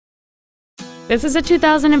This is a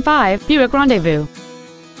 2005 Buick Rendezvous.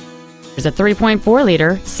 There's a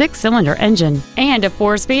 3.4-liter, 6-cylinder engine and a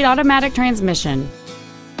 4-speed automatic transmission.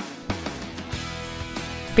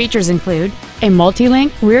 Features include a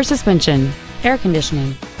multi-link rear suspension, air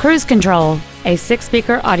conditioning, cruise control, a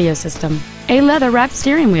 6-speaker audio system, a leather-wrapped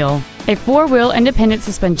steering wheel, a 4-wheel independent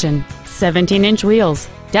suspension, 17-inch wheels,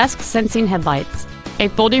 dusk sensing headlights, a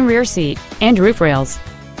folding rear seat, and roof rails.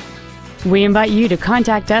 We invite you to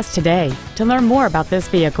contact us today to learn more about this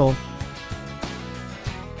vehicle.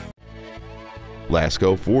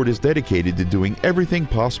 Lasco Ford is dedicated to doing everything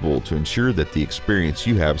possible to ensure that the experience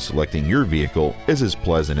you have selecting your vehicle is as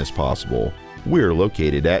pleasant as possible. We're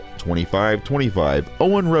located at 2525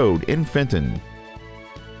 Owen Road in Fenton.